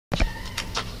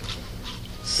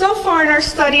So far in our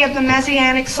study of the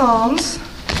Messianic Psalms,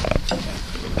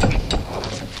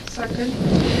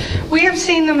 we have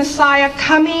seen the Messiah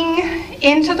coming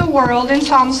into the world in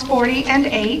Psalms 40 and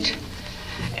 8,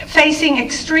 facing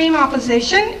extreme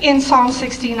opposition in Psalm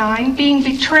 69, being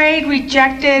betrayed,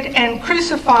 rejected, and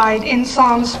crucified in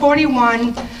Psalms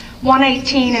 41,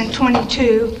 118, and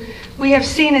 22. We have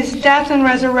seen his death and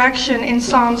resurrection in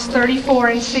Psalms 34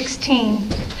 and 16.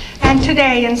 And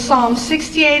today in Psalms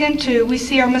 68 and 2, we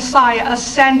see our Messiah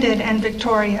ascended and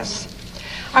victorious.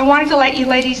 I wanted to let you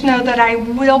ladies know that I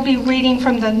will be reading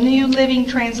from the New Living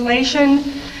Translation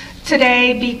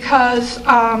today because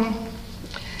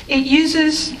it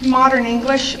uses modern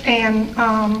English, and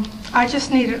I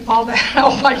just needed all the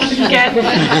help I could get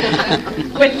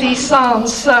with these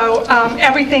Psalms. So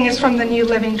everything is from the New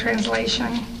Living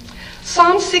Translation.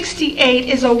 Psalm 68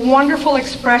 is a wonderful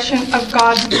expression of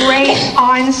God's great,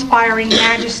 awe-inspiring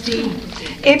majesty.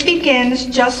 It begins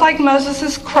just like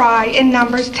Moses' cry in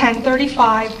Numbers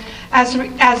 10:35 as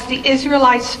the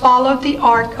Israelites followed the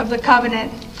Ark of the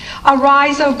Covenant.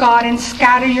 Arise, O God, and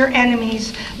scatter your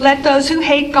enemies. Let those who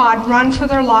hate God run for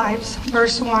their lives.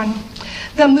 Verse 1.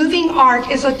 The moving ark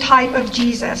is a type of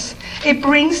Jesus. It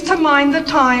brings to mind the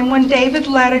time when David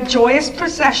led a joyous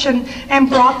procession and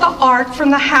brought the ark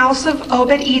from the house of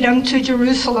Obed-Edom to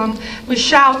Jerusalem with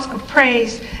shouts of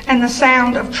praise and the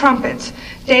sound of trumpets.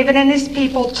 David and his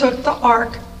people took the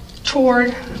ark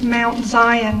toward Mount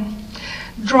Zion.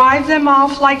 Drive them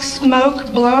off like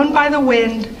smoke blown by the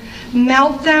wind.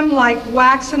 Melt them like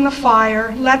wax in the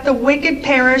fire. Let the wicked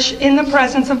perish in the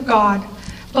presence of God.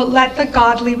 But let the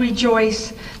godly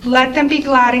rejoice. Let them be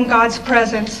glad in God's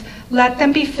presence. Let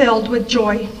them be filled with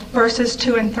joy. Verses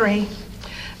 2 and 3.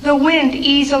 The wind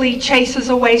easily chases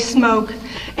away smoke,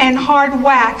 and hard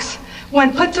wax,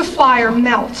 when put to fire,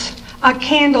 melts. A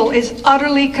candle is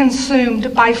utterly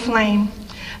consumed by flame.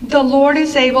 The Lord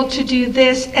is able to do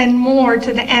this and more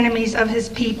to the enemies of his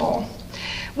people.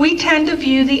 We tend to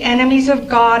view the enemies of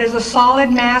God as a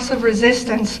solid mass of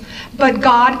resistance, but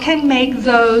God can make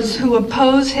those who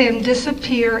oppose him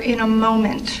disappear in a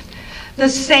moment. The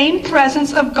same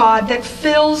presence of God that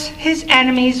fills his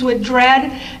enemies with dread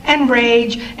and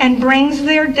rage and brings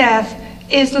their death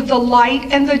is the delight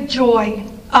and the joy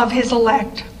of his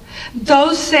elect.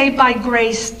 Those saved by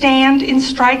grace stand in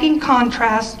striking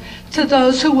contrast to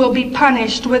those who will be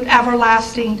punished with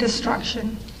everlasting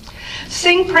destruction.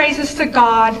 Sing praises to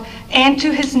God and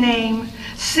to his name.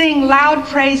 Sing loud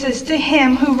praises to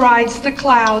him who rides the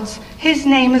clouds. His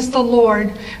name is the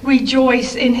Lord.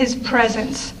 Rejoice in his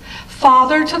presence.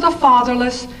 Father to the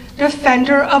fatherless,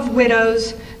 defender of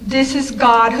widows. This is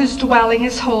God whose dwelling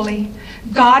is holy.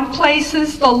 God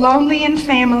places the lonely in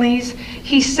families.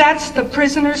 He sets the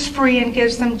prisoners free and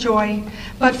gives them joy.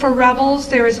 But for rebels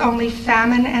there is only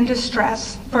famine and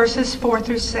distress. Verses 4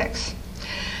 through 6.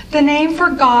 The name for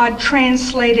God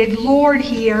translated Lord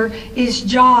here is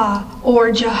Jah or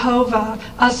Jehovah,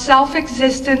 a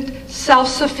self-existent,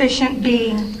 self-sufficient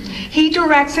being. He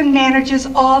directs and manages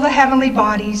all the heavenly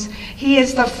bodies. He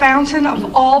is the fountain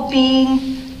of all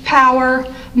being, power,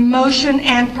 motion,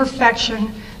 and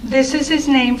perfection. This is his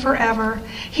name forever.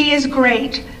 He is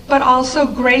great, but also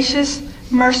gracious,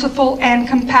 merciful, and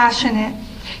compassionate.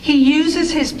 He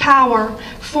uses his power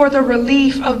for the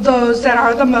relief of those that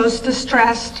are the most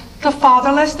distressed, the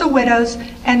fatherless, the widows,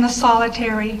 and the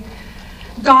solitary.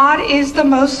 God is the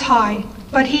Most High,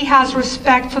 but he has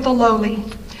respect for the lowly.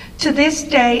 To this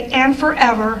day and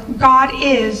forever, God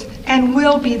is and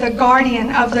will be the guardian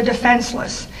of the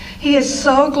defenseless. He is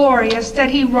so glorious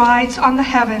that he rides on the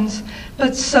heavens,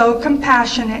 but so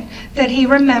compassionate that he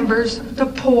remembers the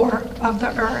poor of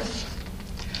the earth.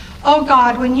 Oh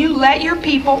God, when you led your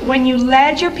people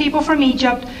from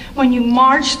Egypt, when you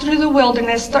marched through the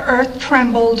wilderness, the earth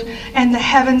trembled and the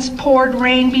heavens poured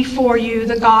rain before you,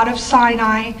 the God of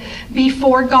Sinai,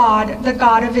 before God, the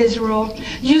God of Israel.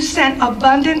 You sent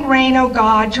abundant rain, O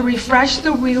God, to refresh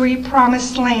the weary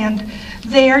promised land.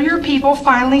 There your people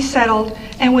finally settled,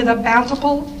 and with a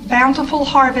bountiful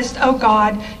harvest, O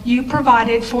God, you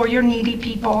provided for your needy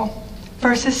people.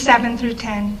 Verses 7 through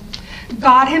 10.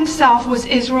 God himself was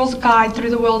Israel's guide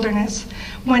through the wilderness.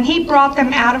 When he brought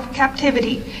them out of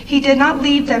captivity, he did not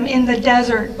leave them in the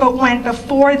desert, but went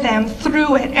before them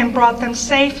through it and brought them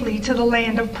safely to the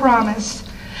land of promise.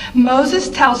 Moses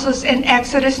tells us in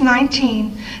Exodus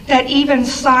 19 that even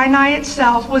Sinai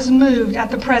itself was moved at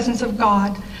the presence of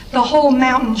God. The whole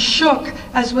mountain shook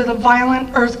as with a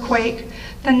violent earthquake.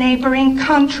 The neighboring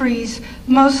countries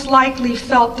most likely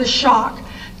felt the shock.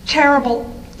 Terrible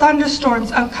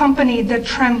thunderstorms accompanied the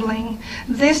trembling.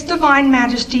 This divine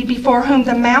majesty before whom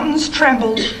the mountains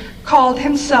trembled called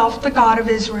himself the God of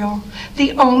Israel,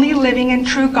 the only living and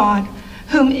true God,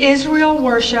 whom Israel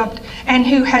worshipped and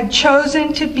who had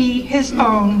chosen to be his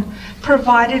own,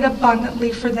 provided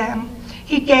abundantly for them.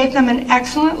 He gave them an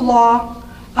excellent law,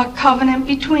 a covenant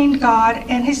between God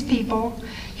and his people.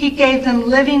 He gave them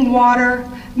living water,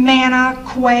 manna,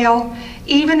 quail.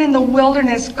 Even in the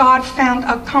wilderness, God found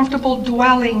a comfortable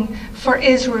dwelling for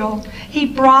Israel. He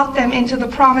brought them into the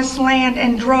promised land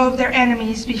and drove their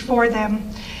enemies before them.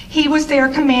 He was their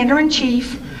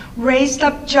commander-in-chief, raised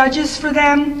up judges for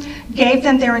them, gave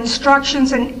them their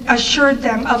instructions, and assured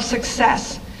them of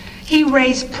success. He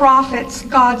raised prophets,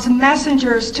 God's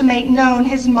messengers, to make known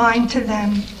his mind to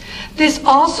them. This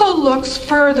also looks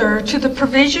further to the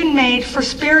provision made for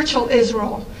spiritual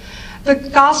Israel, the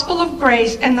gospel of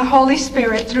grace and the Holy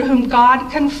Spirit, through whom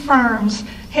God confirms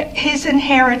his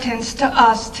inheritance to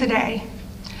us today.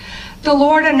 The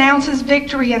Lord announces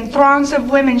victory, and throngs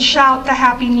of women shout the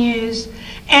happy news.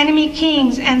 Enemy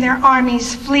kings and their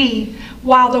armies flee,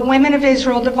 while the women of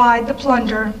Israel divide the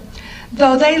plunder.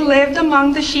 Though they lived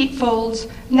among the sheepfolds,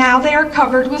 now they are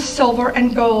covered with silver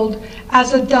and gold,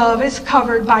 as a dove is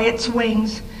covered by its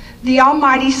wings. The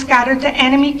Almighty scattered the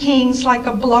enemy kings like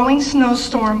a blowing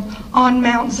snowstorm on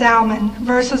Mount Zalmon,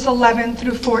 verses 11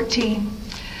 through 14.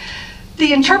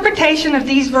 The interpretation of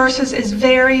these verses is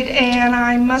varied and,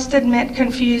 I must admit,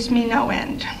 confused me no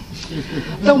end.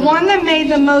 The one that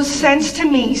made the most sense to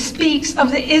me speaks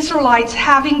of the Israelites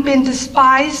having been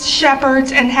despised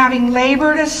shepherds and having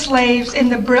labored as slaves in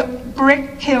the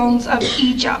brick kilns of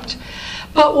Egypt,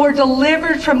 but were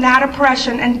delivered from that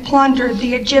oppression and plundered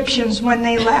the Egyptians when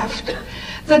they left.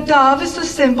 The dove is the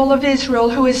symbol of Israel,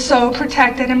 who is so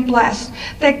protected and blessed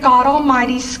that God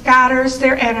Almighty scatters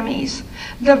their enemies.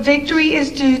 The victory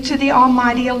is due to the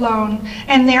Almighty alone,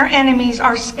 and their enemies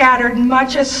are scattered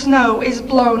much as snow is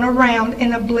blown around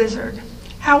in a blizzard.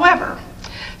 However,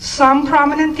 some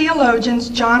prominent theologians,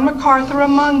 John MacArthur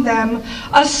among them,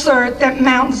 assert that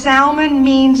Mount Zalmon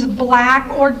means black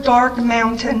or dark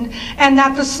mountain, and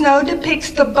that the snow depicts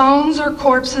the bones or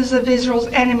corpses of Israel's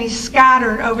enemies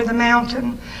scattered over the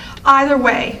mountain. Either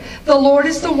way, the Lord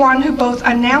is the one who both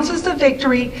announces the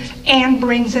victory and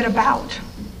brings it about.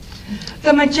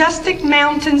 The majestic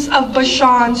mountains of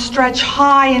Bashan stretch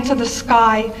high into the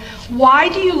sky. Why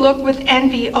do you look with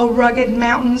envy, O rugged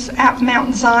mountains, at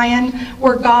Mount Zion,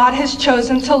 where God has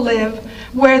chosen to live,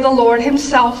 where the Lord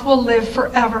himself will live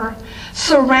forever?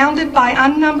 Surrounded by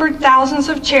unnumbered thousands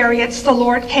of chariots, the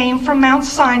Lord came from Mount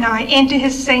Sinai into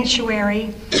his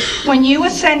sanctuary. When you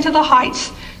ascended to the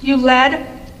heights, you led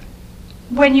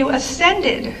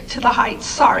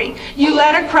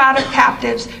a crowd of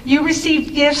captives. You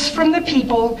received gifts from the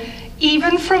people,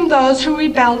 even from those who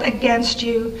rebelled against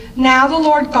you. Now the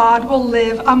Lord God will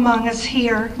live among us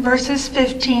here. Verses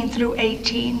 15 through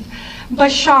 18.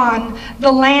 Bashan,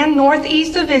 the land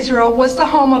northeast of Israel, was the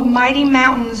home of mighty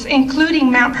mountains,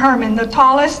 including Mount Hermon, the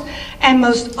tallest and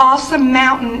most awesome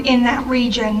mountain in that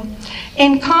region.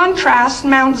 In contrast,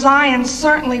 Mount Zion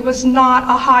certainly was not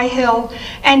a high hill,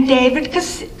 and David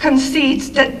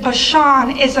concedes that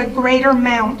Bashan is a greater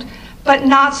mount, but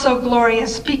not so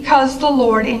glorious, because the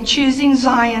Lord, in choosing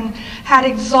Zion, had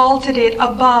exalted it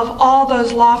above all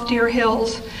those loftier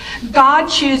hills. God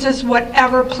chooses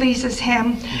whatever pleases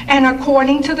him, and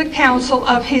according to the counsel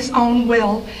of his own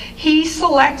will, he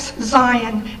selects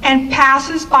Zion and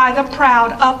passes by the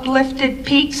proud, uplifted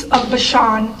peaks of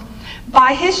Bashan.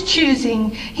 By his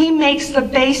choosing, he makes the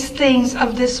base things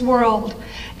of this world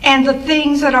and the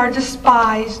things that are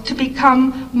despised to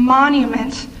become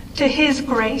monuments to his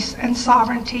grace and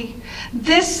sovereignty.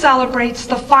 This celebrates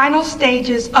the final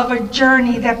stages of a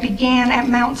journey that began at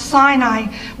Mount Sinai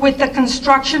with the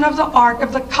construction of the Ark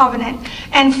of the Covenant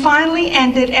and finally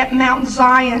ended at Mount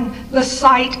Zion, the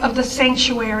site of the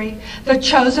sanctuary, the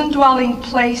chosen dwelling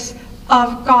place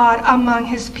of God among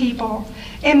his people.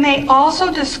 It may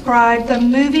also describe the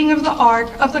moving of the Ark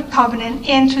of the Covenant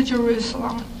into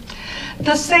Jerusalem.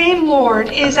 The same Lord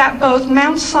is at both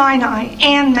Mount Sinai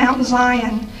and Mount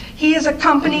Zion. He is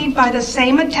accompanied by the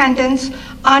same attendants,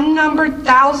 unnumbered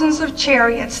thousands of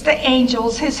chariots, the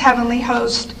angels, his heavenly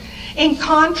host. In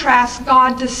contrast,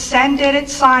 God descended at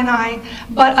Sinai,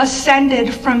 but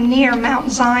ascended from near Mount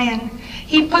Zion.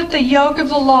 He put the yoke of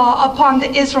the law upon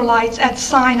the Israelites at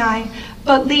Sinai,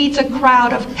 but leads a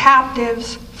crowd of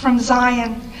captives from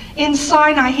Zion. In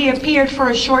Sinai, he appeared for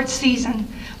a short season,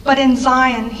 but in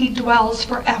Zion, he dwells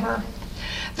forever.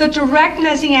 The direct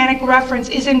Messianic reference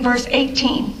is in verse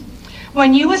 18.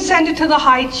 When you ascended to the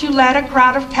heights, you led a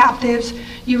crowd of captives.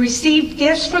 You received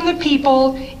gifts from the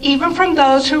people, even from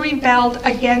those who rebelled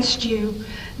against you.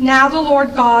 Now the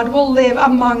Lord God will live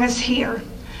among us here.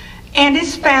 and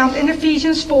is found in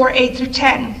Ephesians 4:8 through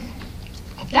 10.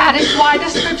 That is why the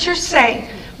scriptures say,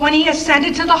 when he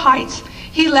ascended to the heights,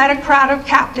 he led a crowd of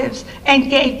captives and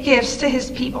gave gifts to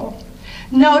his people.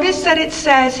 Notice that it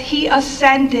says he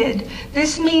ascended.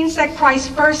 This means that Christ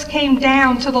first came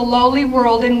down to the lowly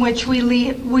world in which we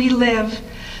live.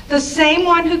 The same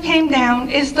one who came down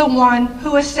is the one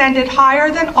who ascended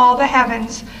higher than all the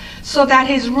heavens, so that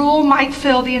his rule might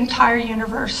fill the entire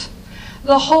universe.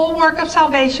 The whole work of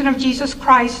salvation of Jesus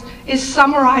Christ is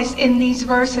summarized in these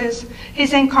verses: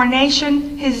 his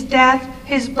incarnation, his death,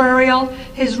 his burial,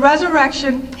 his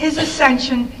resurrection, his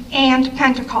ascension, and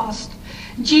Pentecost.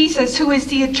 Jesus, who is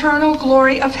the eternal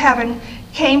glory of heaven,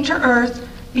 came to earth,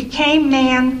 became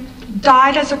man,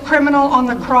 died as a criminal on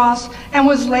the cross, and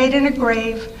was laid in a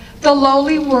grave. The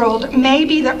lowly world may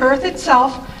be the earth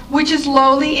itself, which is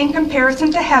lowly in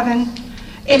comparison to heaven.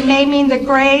 It may mean the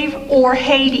grave or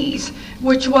Hades,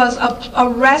 which was a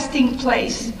resting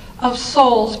place of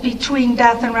souls between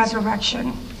death and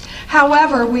resurrection.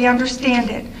 However we understand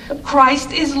it,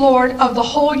 Christ is Lord of the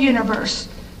whole universe,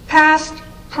 past,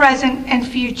 present, and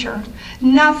future.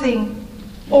 Nothing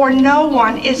or no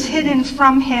one is hidden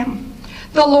from him.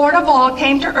 The Lord of all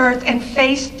came to earth and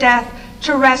faced death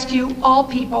to rescue all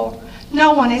people.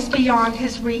 No one is beyond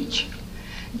his reach.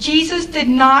 Jesus did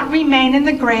not remain in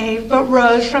the grave, but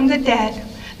rose from the dead.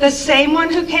 The same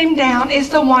one who came down is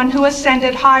the one who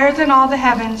ascended higher than all the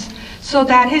heavens, so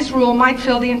that his rule might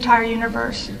fill the entire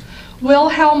universe.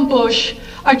 Wilhelm Busch,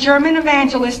 a German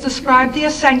evangelist, described the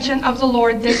ascension of the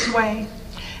Lord this way: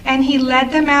 "And he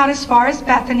led them out as far as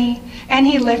Bethany, and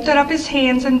he lifted up his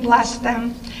hands and blessed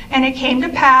them. And it came to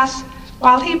pass,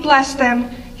 while he blessed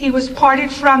them, he was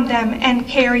parted from them and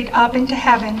carried up into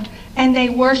heaven. And they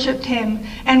worshipped him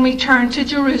and returned to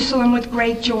Jerusalem with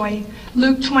great joy."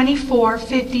 Luke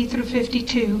 24:50 through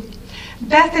 52.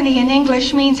 Bethany in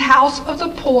English means house of the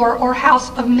poor or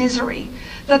house of misery.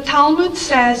 The Talmud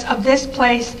says of this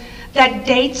place that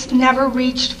dates never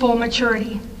reached full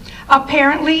maturity.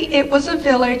 Apparently, it was a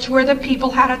village where the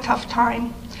people had a tough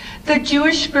time. The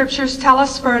Jewish scriptures tell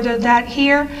us further that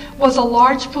there was a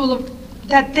large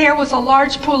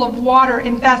pool of water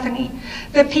in Bethany.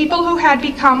 The people who had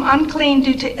become unclean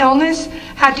due to illness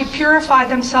had to purify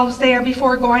themselves there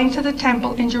before going to the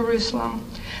temple in Jerusalem.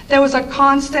 There was a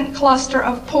constant cluster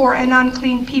of poor and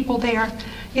unclean people there,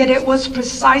 yet it was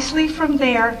precisely from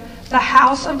there, the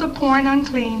house of the poor and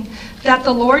unclean, that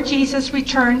the Lord Jesus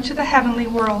returned to the heavenly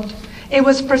world. It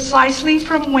was precisely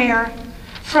from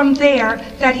there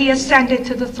that he ascended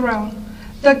to the throne.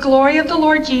 The glory of the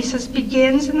Lord Jesus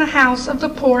begins in the house of the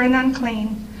poor and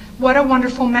unclean. What a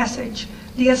wonderful message.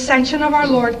 The ascension of our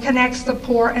Lord connects the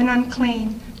poor and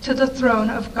unclean to the throne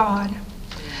of God.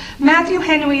 Matthew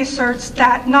Henry asserts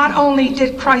that not only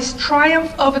did Christ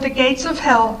triumph over the gates of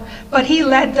hell, but he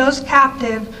led those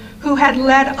captive who had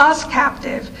led us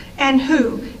captive, and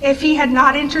who, if he had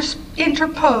not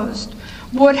interposed,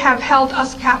 would have held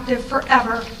us captive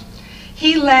forever.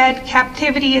 He led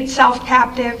captivity itself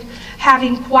captive,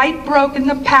 having quite broken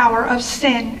the power of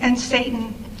sin and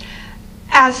Satan.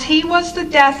 As he was the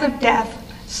death of death,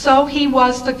 so he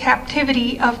was the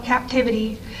captivity of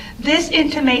captivity. This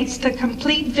intimates the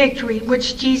complete victory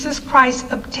which Jesus Christ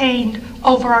obtained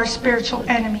over our spiritual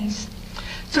enemies.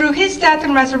 Through his death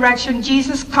and resurrection,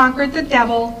 Jesus conquered the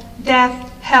devil,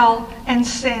 death, hell, and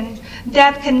sin.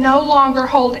 Death can no longer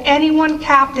hold anyone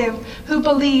captive who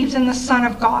believes in the Son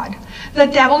of God. The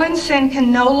devil and sin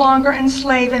can no longer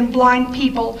enslave and blind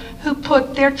people who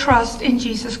put their trust in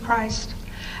Jesus Christ.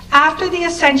 After the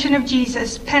ascension of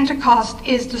Jesus, Pentecost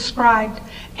is described,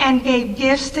 and gave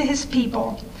gifts to his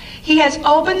people. He has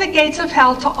opened the gates of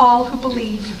hell to all who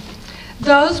believe.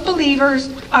 Those believers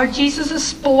are Jesus'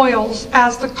 spoils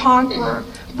as the conqueror.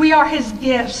 We are his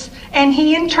gifts, and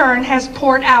he in turn has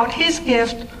poured out his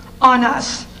gift on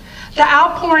us. The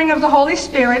outpouring of the Holy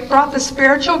Spirit brought the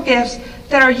spiritual gifts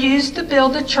that are used to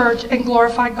build the church and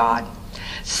glorify God.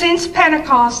 Since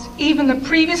Pentecost, even the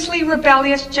previously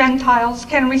rebellious Gentiles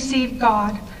can receive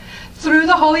God. Through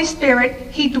the Holy Spirit,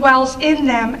 he dwells in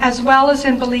them as well as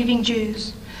in believing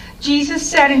Jews. Jesus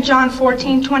said in John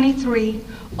 14:23,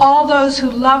 "All those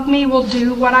who love me will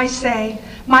do what I say.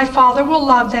 My Father will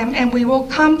love them, and we will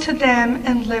come to them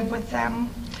and live with them."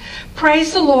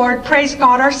 Praise the Lord, praise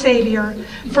God our Savior,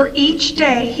 for each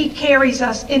day he carries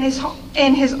us in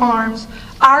his arms.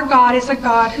 Our God is a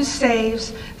God who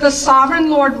saves. The sovereign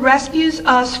Lord rescues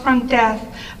us from death,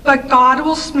 but God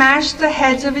will smash the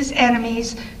heads of his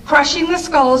enemies, crushing the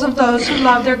skulls of those who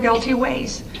love their guilty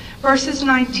ways. Verses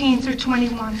 19 through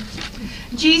 21.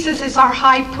 Jesus is our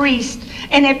high priest,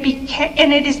 And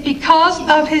it is because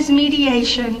of his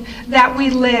mediation that we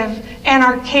live and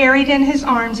are carried in his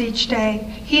arms each day.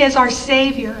 He is our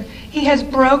Savior. He has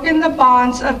broken the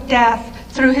bonds of death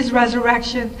through his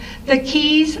resurrection. The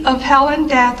keys of hell and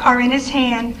death are in his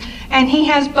hand, and he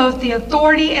has both the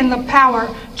authority and the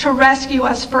power to rescue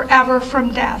us forever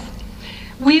from death.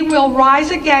 We will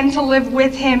rise again to live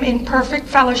with him in perfect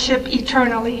fellowship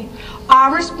eternally.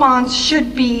 Our response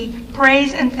should be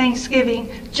praise and thanksgiving,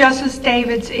 just as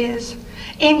David's is.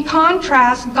 In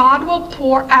contrast, God will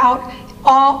pour out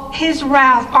all his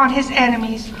wrath on his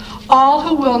enemies. All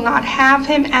who will not have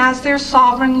him as their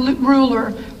sovereign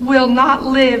ruler will not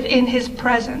live in his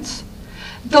presence.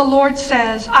 The Lord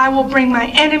says, I will bring my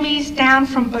enemies down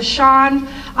from Bashan.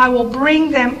 I will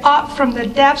bring them up from the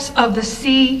depths of the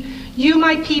sea. You,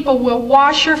 my people, will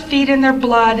wash your feet in their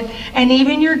blood, and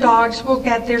even your dogs will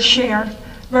get their share.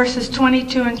 Verses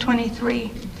 22 and 23.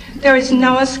 There is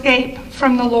no escape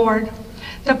from the Lord.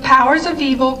 The powers of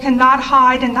evil cannot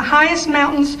hide in the highest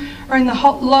mountains or in the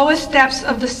lowest depths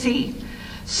of the sea.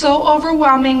 So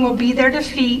overwhelming will be their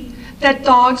defeat that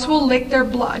dogs will lick their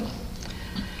blood.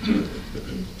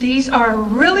 These are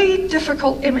really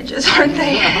difficult images, aren't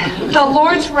they? The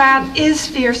Lord's wrath is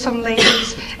fearsome,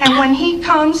 ladies, and when he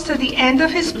comes to the end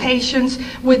of his patience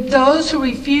with those who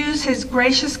refuse his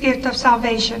gracious gift of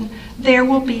salvation, there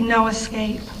will be no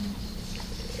escape.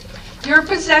 Your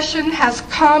possession has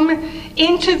come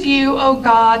into view, O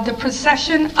God, the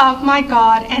procession of my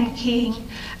God and King,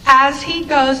 as he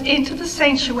goes into the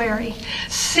sanctuary.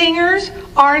 Singers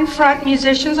are in front,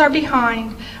 musicians are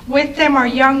behind. With them are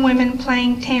young women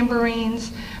playing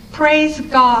tambourines. Praise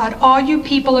God, all you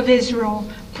people of Israel.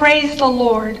 Praise the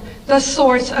Lord, the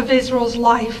source of Israel's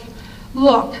life.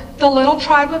 Look, the little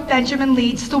tribe of Benjamin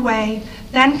leads the way.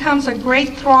 Then comes a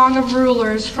great throng of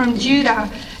rulers from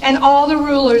Judah and all the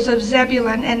rulers of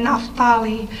Zebulun and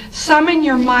Naphtali. Summon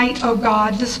your might, O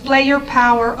God. Display your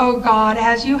power, O God,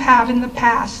 as you have in the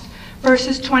past.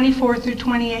 Verses 24 through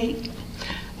 28.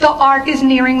 The ark is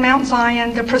nearing Mount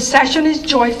Zion. The procession is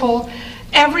joyful.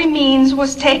 Every means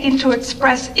was taken to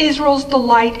express Israel's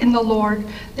delight in the Lord.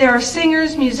 There are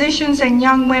singers, musicians, and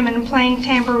young women playing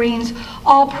tambourines,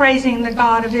 all praising the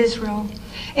God of Israel.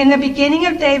 In the beginning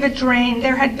of David's reign,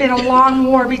 there had been a long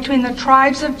war between the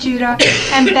tribes of Judah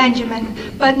and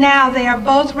Benjamin, but now they are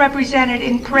both represented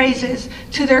in praises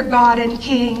to their God and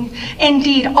King.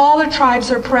 Indeed, all the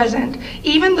tribes are present,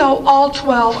 even though all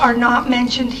 12 are not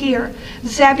mentioned here.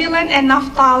 Zebulun and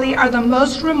Naphtali are the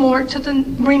most remote to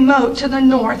the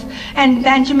north, and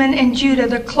Benjamin and Judah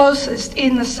the closest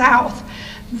in the south.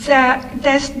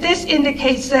 This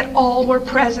indicates that all were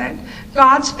present.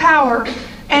 God's power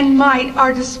and might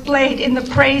are displayed in the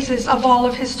praises of all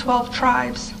of his 12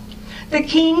 tribes. The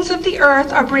kings of the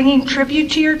earth are bringing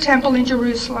tribute to your temple in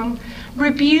Jerusalem.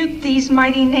 Rebuke these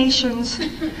mighty nations,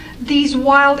 these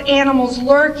wild animals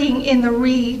lurking in the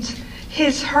reeds,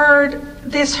 this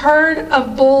herd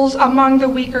of bulls among the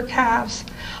weaker calves.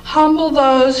 Humble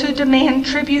those who demand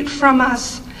tribute from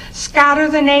us. Scatter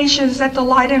the nations that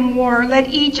delight in war. Let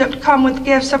Egypt come with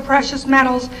gifts of precious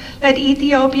metals. Let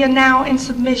Ethiopia now in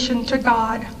submission to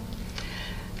God.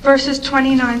 Verses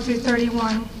 29 through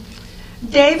 31.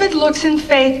 David looks in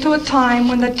faith to a time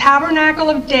when the tabernacle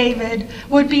of David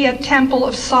would be a temple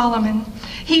of Solomon.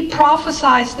 He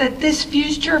prophesies that this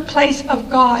future place of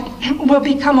God will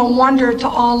become a wonder to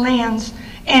all lands,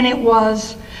 and it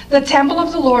was. The temple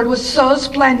of the Lord was so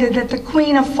splendid that the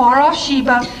queen of far-off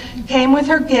Sheba came with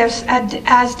her gifts,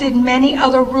 as did many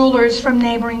other rulers from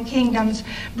neighboring kingdoms,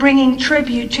 bringing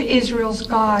tribute to Israel's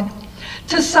God.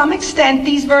 To some extent,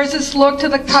 these verses look to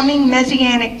the coming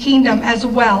Messianic kingdom as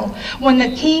well, when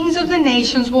the kings of the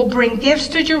nations will bring gifts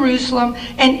to Jerusalem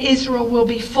and Israel will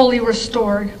be fully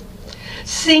restored.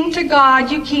 Sing to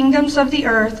God, you kingdoms of the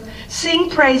earth. Sing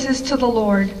praises to the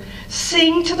Lord.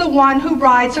 Sing to the one who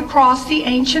rides across the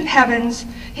ancient heavens,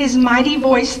 his mighty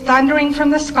voice thundering from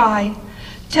the sky.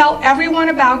 Tell everyone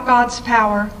about God's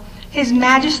power. His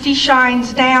majesty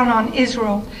shines down on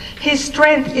Israel. His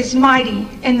strength is mighty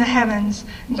in the heavens.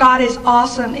 God is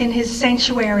awesome in his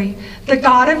sanctuary. The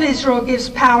God of Israel gives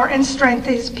power and strength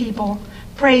to his people.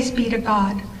 Praise be to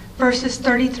God. Verses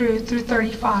 33 through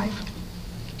 35.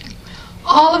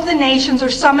 All of the nations are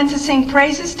summoned to sing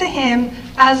praises to him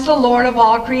as the Lord of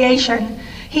all creation.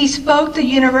 He spoke the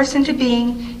universe into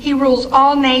being. He rules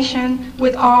all nation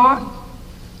with awe.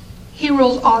 He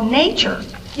rules all nature.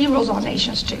 He rules all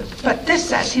nations too. But this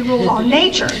says he rules all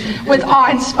nature with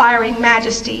awe-inspiring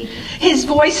majesty. His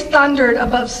voice thundered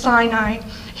above Sinai.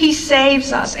 He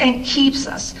saves us and keeps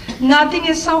us. Nothing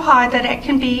is so high that it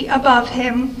can be above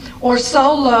him, or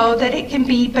so low that it can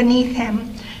be beneath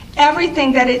him.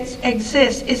 Everything that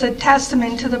exists is a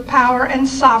testament to the power and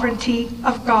sovereignty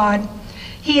of God.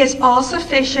 He is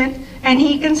all-sufficient, and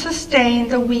he can sustain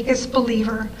the weakest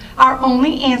believer. Our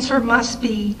only answer must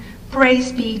be,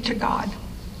 praise be to God.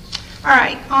 All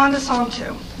right, on to Psalm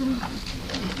 2.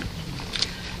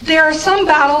 There are some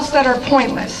battles that are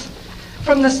pointless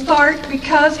from the start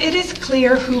because it is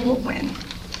clear who will win.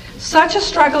 Such a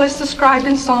struggle is described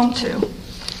in Psalm 2.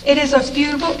 It is a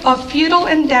futile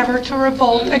endeavor to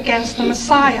revolt against the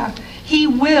Messiah. He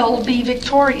will be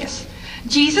victorious.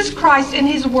 Jesus Christ and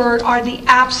his word are the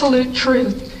absolute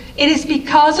truth. It is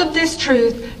because of this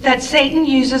truth that Satan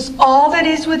uses all that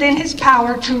is within his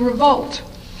power to revolt.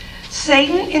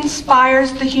 Satan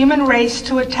inspires the human race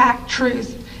to attack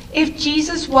truth. If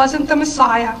Jesus wasn't the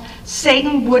Messiah,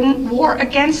 Satan wouldn't war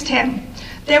against him.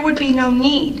 There would be no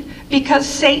need, because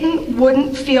Satan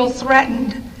wouldn't feel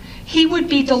threatened. He would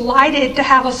be delighted to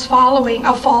have us following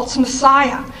a false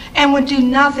Messiah and would do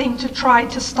nothing to try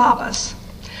to stop us.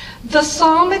 The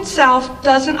psalm itself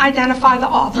doesn't identify the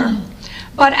author,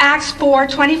 but Acts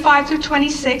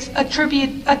 4:25-26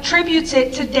 attributes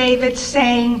it to David,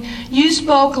 saying, "You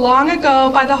spoke long ago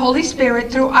by the Holy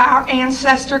Spirit through our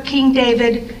ancestor King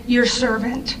David, your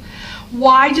servant.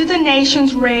 Why do the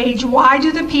nations rage? Why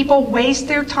do the people waste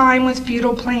their time with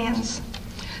futile plans?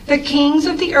 The kings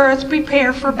of the earth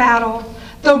prepare for battle.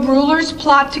 The rulers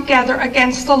plot together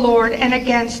against the Lord and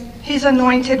against his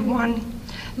anointed one.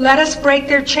 Let us break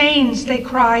their chains," they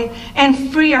cry,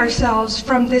 "and free ourselves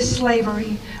from this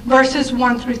slavery." Verses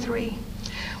 1-3.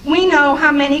 We know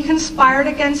how many conspired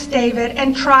against David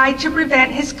and tried to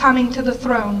prevent his coming to the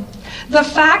throne. The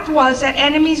fact was that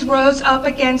enemies rose up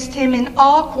against him in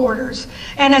all quarters,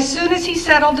 and as soon as he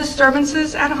settled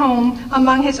disturbances at home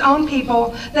among his own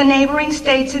people, the neighboring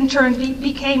states in turn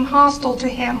became hostile to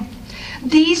him.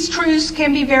 These truths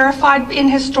can be verified in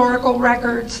historical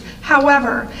records.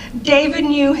 However, David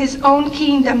knew his own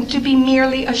kingdom to be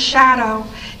merely a shadow.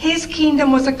 His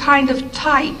kingdom was a kind of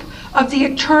type of the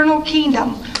eternal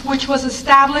kingdom, which was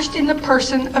established in the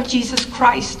person of Jesus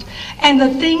Christ. And the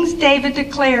things David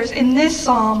declares in this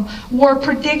psalm were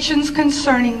predictions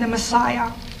concerning the Messiah.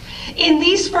 In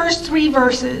these first 3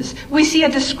 verses, we see a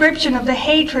description of the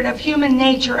hatred of human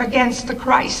nature against the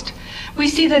Christ. We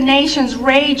see the nations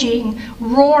raging,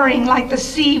 roaring like the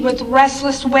sea with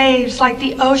restless waves like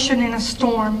the ocean in a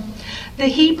storm. The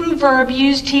Hebrew verb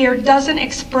used here doesn't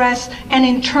express an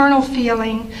internal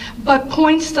feeling, but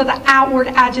points to the outward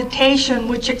agitation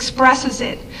which expresses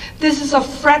it. This is a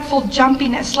fretful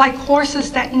jumpiness like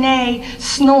horses that neigh,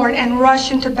 snort, and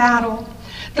rush into battle.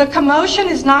 The commotion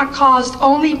is not caused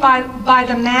only by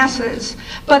the masses,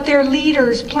 but their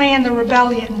leaders plan the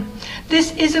rebellion.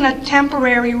 This isn't a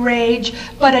temporary rage,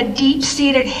 but a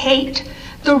deep-seated hate.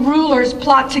 The rulers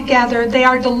plot together. They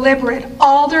are deliberate.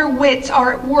 All their wits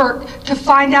are at work to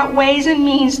find out ways and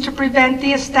means to prevent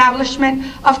the establishment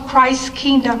of Christ's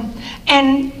kingdom.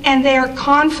 And they are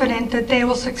confident that they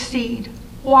will succeed.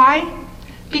 Why?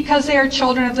 Because they are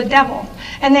children of the devil,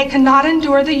 and they cannot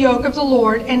endure the yoke of the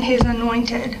Lord and his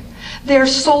anointed. Their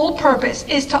sole purpose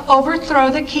is to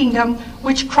overthrow the kingdom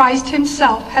which Christ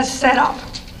himself has set up.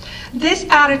 This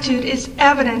attitude is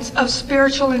evidence of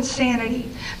spiritual insanity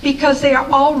because they are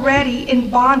already in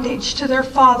bondage to their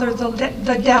father,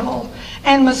 the devil,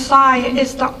 and Messiah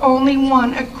is the only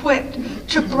one equipped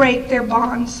to break their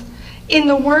bonds. In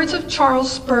the words of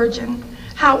Charles Spurgeon,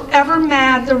 however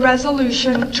mad the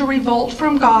resolution to revolt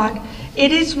from God,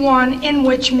 it is one in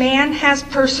which man has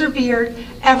persevered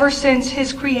ever since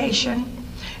his creation,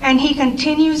 and he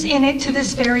continues in it to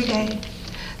this very day.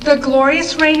 The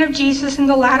glorious reign of Jesus in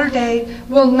the latter day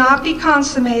will not be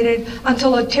consummated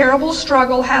until a terrible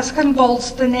struggle has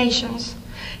convulsed the nations.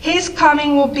 His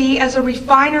coming will be as a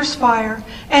refiner's fire,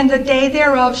 and the day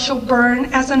thereof shall burn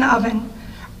as an oven.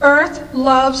 Earth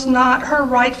loves not her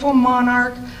rightful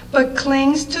monarch, but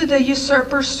clings to the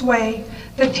usurper's sway.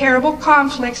 The terrible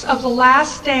conflicts of the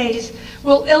last days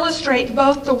will illustrate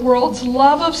both the world's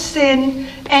love of sin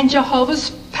and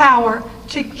Jehovah's power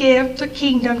to give the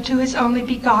kingdom to his only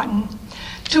begotten.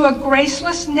 To a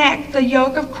graceless neck, the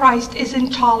yoke of Christ is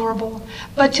intolerable,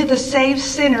 but to the saved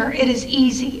sinner, it is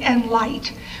easy and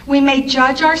light. We may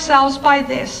judge ourselves by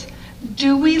this.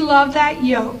 Do we love that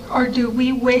yoke, or do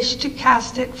we wish to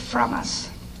cast it from us?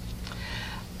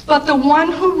 But the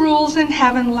one who rules in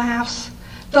heaven laughs.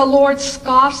 The Lord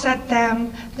scoffs at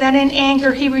them. Then in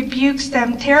anger he rebukes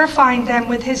them, terrifying them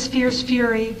with his fierce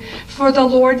fury. For the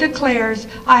Lord declares,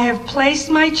 I have placed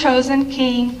my chosen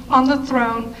king on the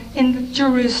throne in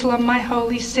Jerusalem, my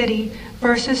holy city.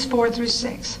 Verses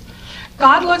 4-6.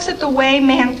 God looks at the way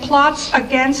man plots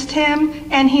against him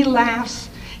and he laughs.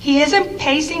 He isn't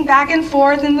pacing back and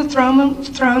forth in the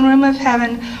throne room of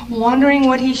heaven, wondering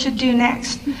what he should do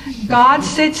next. God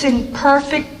sits in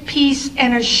perfect peace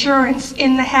and assurance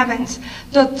in the heavens,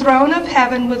 the throne of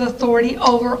heaven with authority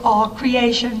over all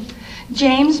creation.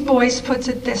 James Boyce puts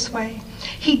it this way: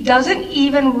 he doesn't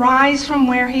even rise from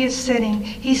where he is sitting.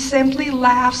 He simply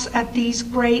laughs at these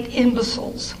great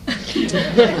imbeciles.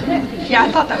 Yeah,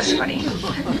 I thought that was funny.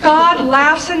 God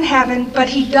laughs in heaven, but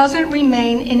he doesn't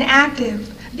remain inactive.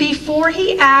 Before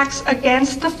he acts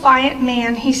against defiant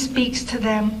man, he speaks to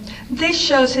them. This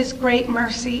shows his great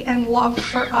mercy and love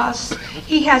for us.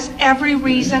 He has every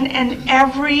reason and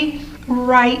every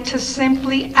right to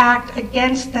simply act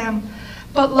against them.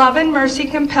 But love and mercy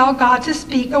compel God to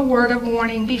speak a word of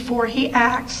warning before he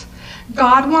acts.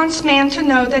 God wants man to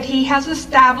know that he has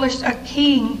established a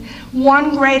king,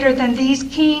 one greater than these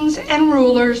kings and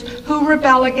rulers who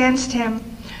rebel against him.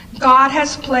 God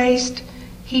has placed,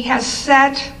 he has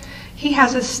set, he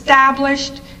has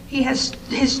established, he has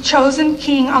his chosen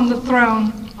king on the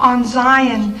throne, on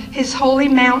Zion, his holy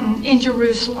mountain in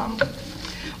Jerusalem.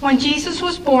 When Jesus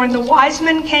was born, the wise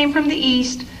men came from the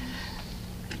east.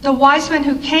 The wise men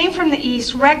who came from the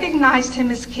east recognized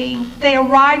him as king. They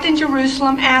arrived in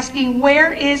Jerusalem asking,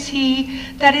 "Where is he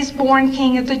that is born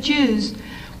King of the Jews?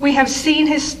 We have seen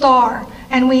his star,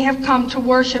 and we have come to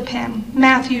worship him."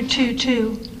 Matthew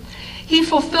 2:2. He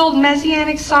fulfilled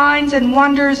Messianic signs and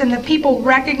wonders, and the people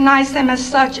recognized them as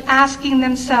such, asking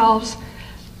themselves,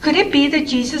 "Could it be that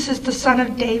Jesus is the son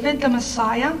of David, the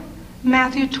Messiah?"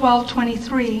 Matthew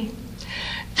 12:23.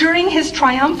 During his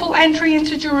triumphal entry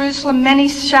into Jerusalem, many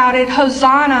shouted,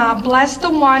 "Hosanna, bless the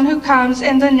one who comes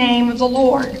in the name of the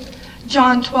Lord."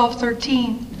 John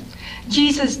 12:13.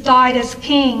 Jesus died as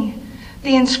king.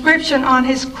 The inscription on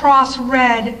his cross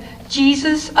read,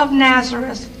 "Jesus of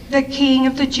Nazareth, the King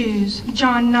of the Jews."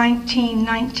 John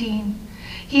 19:19.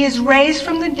 He is raised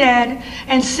from the dead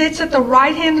and sits at the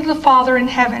right hand of the Father in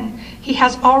heaven. He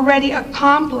has already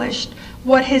accomplished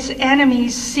what his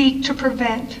enemies seek to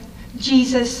prevent.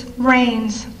 Jesus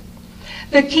reigns.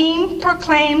 The king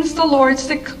proclaims the Lord's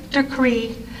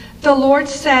decree. The Lord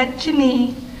said to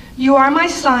me, "You are my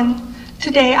son.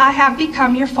 Today I have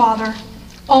become your father.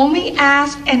 Only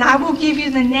ask, and I will give you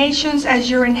the nations as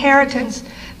your inheritance,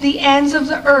 the ends of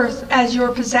the earth as your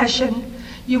possession.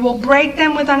 You will break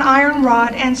them with an iron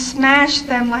rod and smash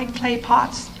them like clay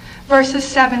pots." Verses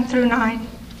 7-9.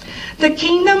 The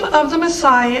kingdom of the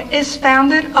Messiah is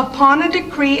founded upon a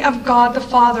decree of God the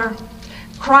Father.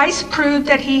 Christ proved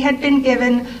that he had been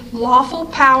given lawful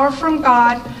power from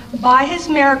God by his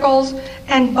miracles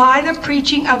and by the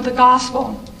preaching of the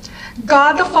gospel.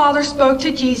 God the Father spoke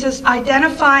to Jesus,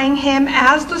 identifying him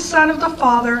as the Son of the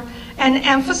Father and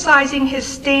emphasizing his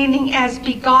standing as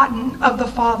begotten of the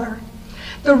Father.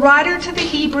 The writer to the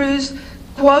Hebrews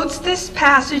quotes this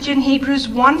passage in Hebrews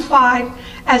 1:5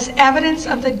 as evidence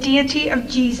of the deity of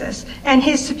Jesus and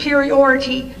his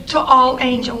superiority to all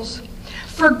angels.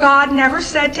 For God never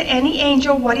said to any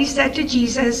angel what he said to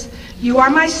Jesus, "You are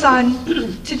my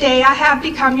son, today I have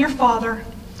become your father."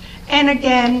 And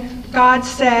again, God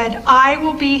said, "I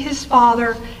will be his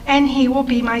father, and he will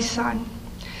be my son."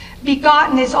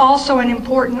 Begotten is also an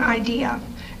important idea.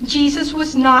 Jesus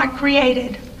was not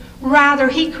created. Rather,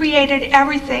 he created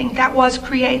everything that was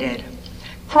created.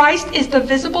 Christ is the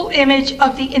visible image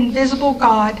of the invisible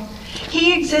God.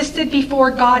 He existed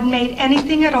before God made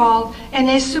anything at all and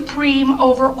is supreme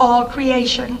over all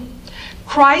creation.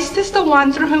 Christ is the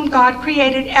one through whom God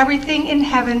created everything in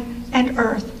heaven and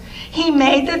earth. He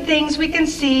made the things we can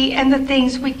see and the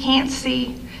things we can't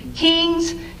see.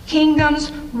 Kings,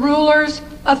 kingdoms, rulers,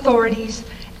 authorities.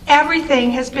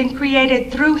 Everything has been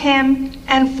created through him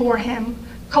and for him.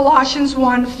 Colossians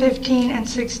 1:15 and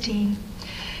 16.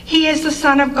 He is the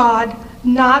Son of God,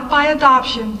 not by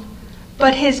adoption,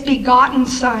 but his begotten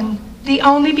Son, the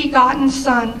only begotten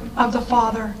Son of the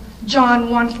Father. John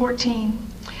 1:14.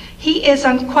 He is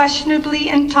unquestionably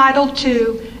entitled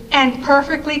to and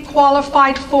perfectly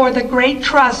qualified for the great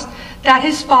trust that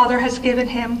his Father has given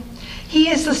him. He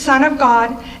is the Son of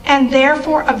God and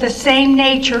therefore of the same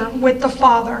nature with the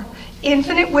Father.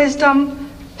 Infinite wisdom,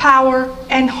 power,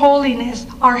 and holiness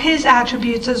are his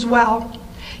attributes as well.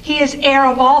 He is heir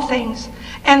of all things,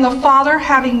 and the Father,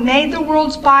 having made the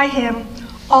worlds by him,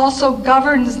 also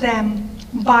governs them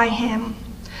by him.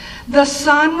 The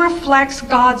Son reflects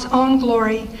God's own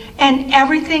glory, and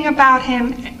everything about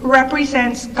him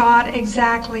represents God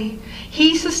exactly.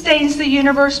 He sustains the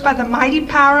universe by the mighty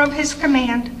power of his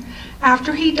command.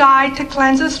 After he died to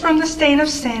cleanse us from the stain of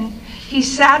sin, he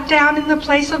sat down in the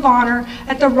place of honor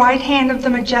at the right hand of the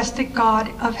majestic God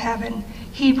of heaven.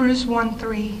 Hebrews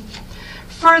 1:3.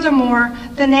 Furthermore,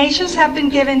 the nations have been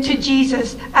given to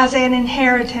Jesus as an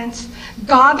inheritance.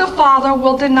 God the Father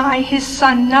will deny his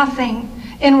Son nothing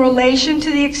in relation to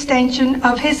the extension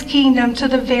of his kingdom to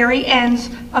the very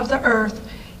ends of the earth.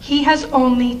 He has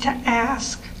only to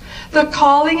ask. The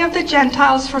calling of the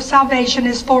Gentiles for salvation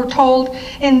is foretold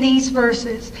in these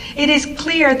verses. It is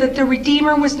clear that the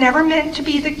Redeemer was never meant to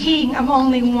be the king of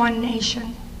only one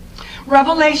nation.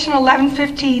 Revelation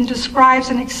 11:15 describes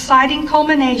an exciting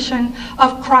culmination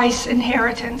of Christ's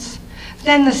inheritance.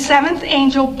 Then the seventh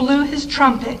angel blew his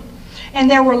trumpet, and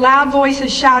there were loud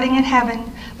voices shouting in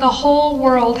heaven, "The whole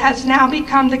world has now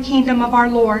become the kingdom of our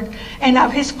Lord and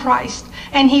of his Christ,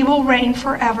 and he will reign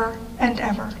forever and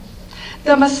ever."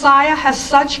 The Messiah has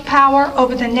such power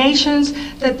over the nations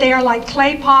that they are like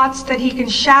clay pots that he can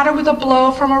shatter with a blow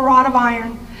from a rod of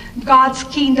iron. God's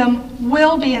kingdom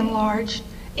will be enlarged.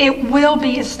 It will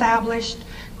be established.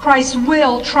 Christ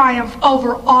will triumph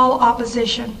over all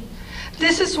opposition.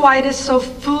 This is why it is so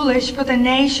foolish for the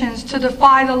nations to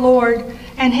defy the Lord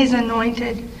and his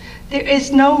anointed. There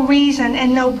is no reason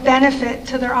and no benefit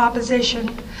to their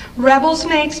opposition. Rebels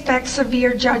may expect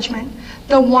severe judgment.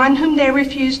 The one whom they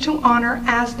refuse to honor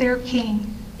as their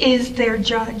king is their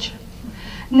judge.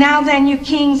 Now then, you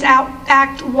kings,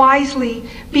 act wisely.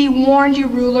 Be warned, you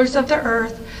rulers of the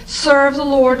earth. Serve the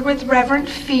Lord with reverent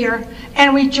fear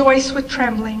and rejoice with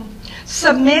trembling.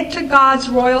 Submit to God's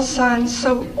royal sons,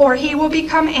 or he will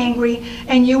become angry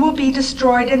and you will be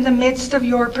destroyed in the midst of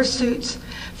your pursuits.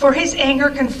 For his anger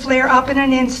can flare up in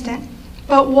an instant.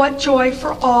 But what joy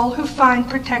for all who find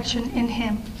protection in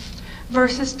him.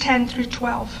 Verses 10 through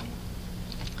 12.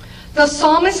 The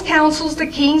psalmist counsels the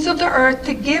kings of the earth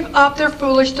to give up their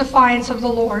foolish defiance of the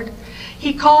Lord.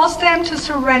 He calls them to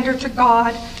surrender to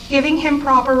God, giving him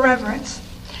proper reverence.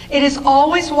 It is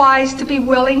always wise to be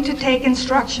willing to take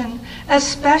instruction,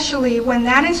 especially when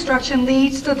that instruction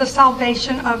leads to the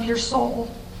salvation of your soul.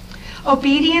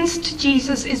 Obedience to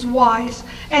Jesus is wise,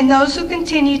 and those who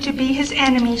continue to be his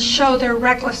enemies show their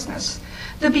recklessness.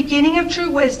 The beginning of true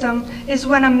wisdom is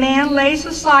when a man lays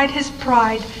aside his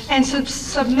pride and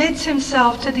submits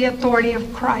himself to the authority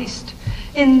of Christ.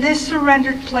 In this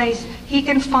surrendered place, he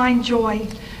can find joy.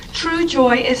 True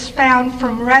joy is found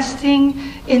from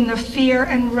resting in the fear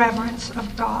and reverence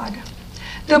of God.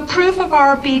 The proof of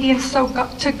our obedience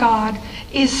to God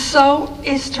is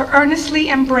to earnestly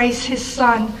embrace his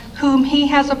Son, whom he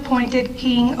has appointed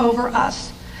king over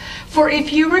us. For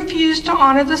if you refuse to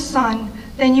honor the Son,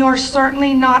 then you are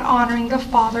certainly not honoring the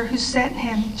Father who sent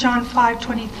him. John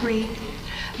 5:23.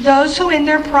 Those who in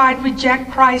their pride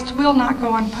reject Christ will not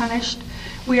go unpunished.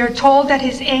 We are told that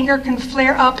his anger can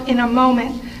flare up in a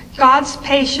moment. God's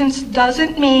patience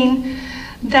doesn't mean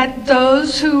that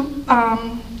those who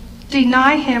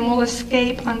deny him will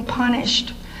escape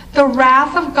unpunished. The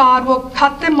wrath of God will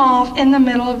cut them off in the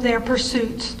middle of their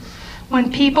pursuits. When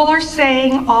people are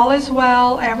saying all is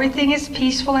well, everything is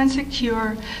peaceful and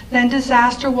secure, then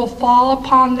disaster will fall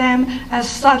upon them as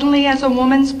suddenly as a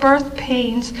woman's birth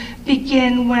pains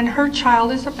begin when her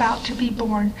child is about to be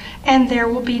born, and there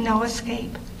will be no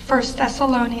escape. 1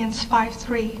 Thessalonians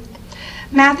 5:3.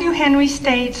 Matthew Henry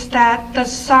states that the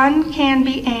Son can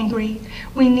be angry.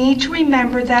 We need to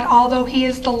remember that although he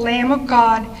is the Lamb of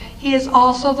God, he is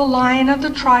also the Lion of the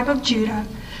tribe of Judah.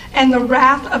 And the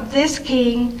wrath of this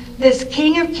King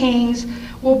of Kings,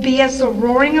 will be as the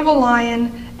roaring of a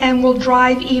lion and will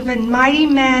drive even mighty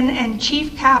men and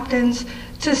chief captains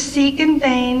to seek in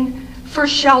vain for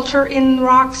shelter in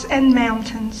rocks and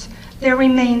mountains. There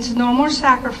remains no more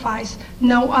sacrifice,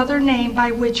 no other name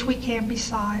by which we can be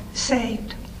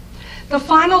saved. The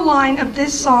final line of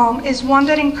this psalm is one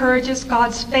that encourages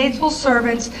God's faithful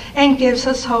servants and gives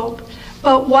us hope.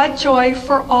 But what joy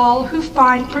for all who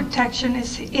find protection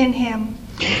is in him.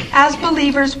 As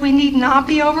believers, we need not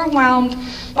be overwhelmed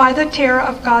by the terror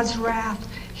of God's wrath.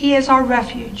 He is our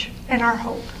refuge and our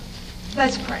hope.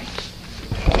 Let's pray.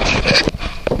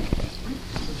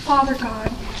 Father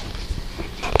God,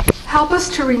 help us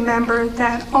to remember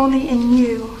that only in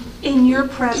you, in your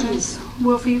presence,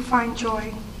 will we find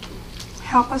joy.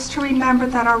 Help us to remember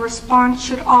that our response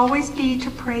should always be to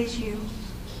praise you.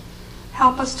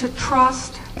 Help us to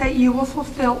trust that you will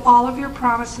fulfill all of your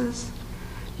promises.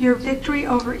 Your victory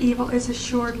over evil is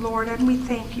assured, Lord, and we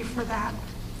thank you for that.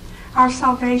 Our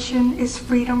salvation is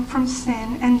freedom from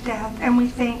sin and death, and we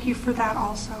thank you for that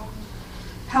also.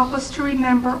 Help us to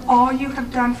remember all you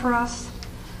have done for us.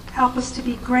 Help us to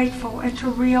be grateful and to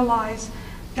realize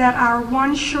that our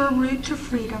one sure route to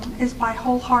freedom is by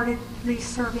wholeheartedly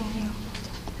serving you.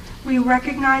 We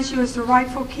recognize you as the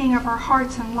rightful King of our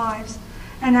hearts and lives,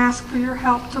 and ask for your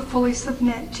help to fully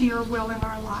submit to your will in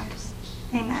our lives.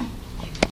 Amen.